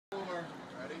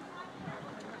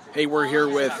Hey, we're here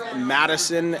with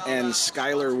Madison and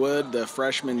Skyler Wood, the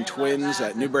freshman twins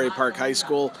at Newbury Park High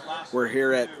School. We're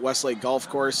here at Westlake Golf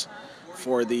Course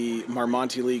for the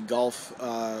Marmonte League Golf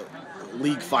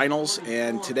League Finals,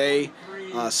 and today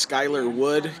Skyler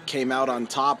Wood came out on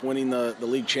top, winning the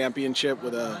league championship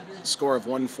with a score of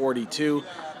 142.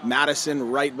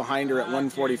 Madison right behind her at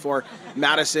 144.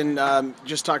 Madison,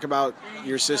 just talk about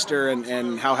your sister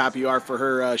and how happy you are for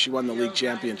her. She won the league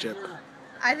championship.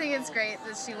 I think it's great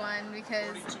that she won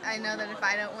because I know that if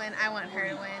I don't win, I want her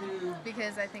to win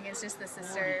because I think it's just the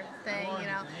sister thing, you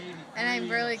know. And I'm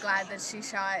really glad that she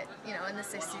shot, you know, in the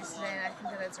 60s today, and I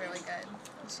think that it's really good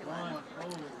that she won.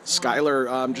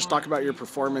 Skyler, just talk about your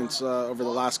performance over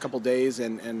the last couple days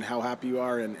and how happy you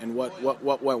are and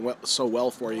what went so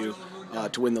well for you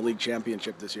to win the league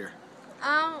championship this year.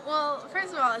 Well,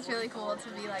 first of all, it's really cool to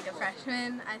be like a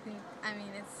freshman. I mean,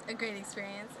 it's a great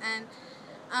experience, and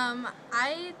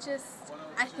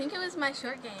I think it was my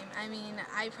short game. I mean,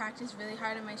 I practiced really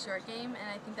hard on my short game, and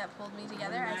I think that pulled me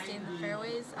together. I stayed in the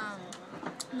fairways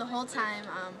the whole time,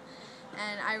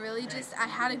 and I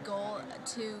had a goal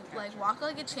to like walk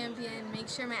like a champion, make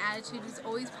sure my attitude was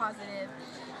always positive,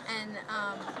 and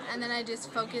then I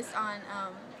just focused on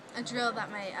a drill that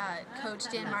my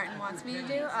coach Dan Martin wants me to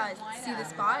do. See the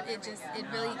spot. It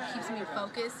really keeps me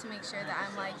focused to make sure that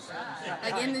I'm like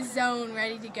in the zone,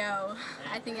 ready to go.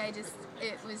 I think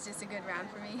it was just a good round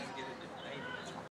for me.